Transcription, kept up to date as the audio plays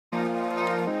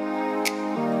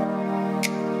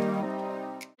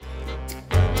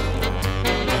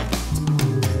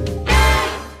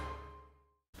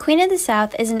Queen of the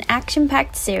South is an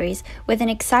action-packed series with an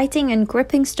exciting and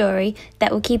gripping story that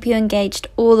will keep you engaged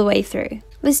all the way through.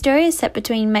 The story is set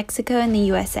between Mexico and the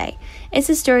USA. It's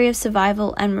a story of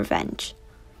survival and revenge.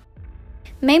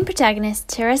 Main protagonist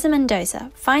Teresa Mendoza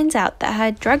finds out that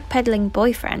her drug-peddling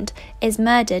boyfriend is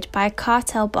murdered by a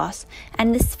cartel boss,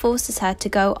 and this forces her to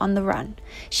go on the run.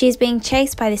 She is being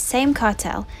chased by the same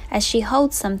cartel as she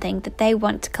holds something that they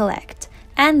want to collect,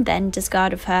 and then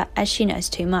discard of her as she knows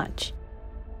too much.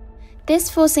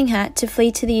 This forcing her to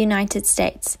flee to the United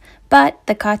States, but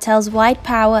the cartel's wide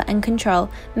power and control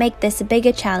make this a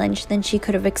bigger challenge than she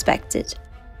could have expected.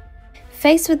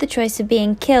 Faced with the choice of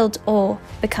being killed or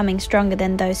becoming stronger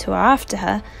than those who are after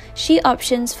her, she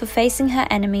opts for facing her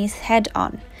enemies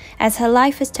head-on, as her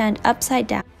life is turned upside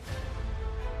down.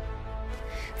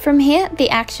 From here, the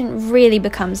action really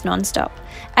becomes non-stop,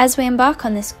 as we embark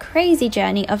on this crazy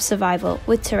journey of survival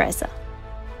with Teresa.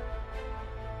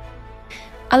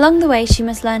 Along the way, she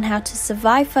must learn how to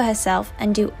survive for herself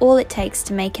and do all it takes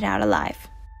to make it out alive.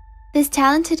 This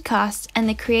talented cast and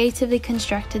the creatively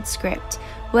constructed script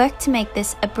work to make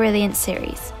this a brilliant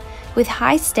series. With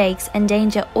high stakes and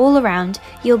danger all around,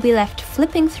 you'll be left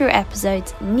flipping through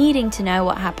episodes needing to know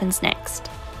what happens next.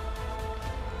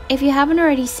 If you haven't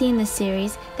already seen this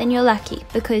series, then you're lucky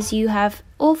because you have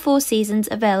all 4 seasons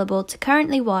available to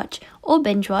currently watch or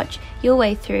binge watch your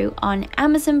way through on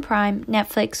Amazon Prime,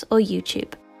 Netflix or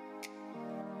YouTube.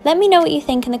 Let me know what you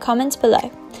think in the comments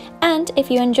below. And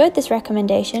if you enjoyed this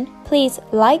recommendation, please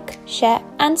like, share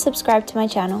and subscribe to my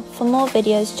channel for more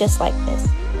videos just like this.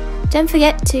 Don't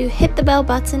forget to hit the bell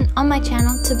button on my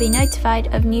channel to be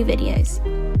notified of new videos.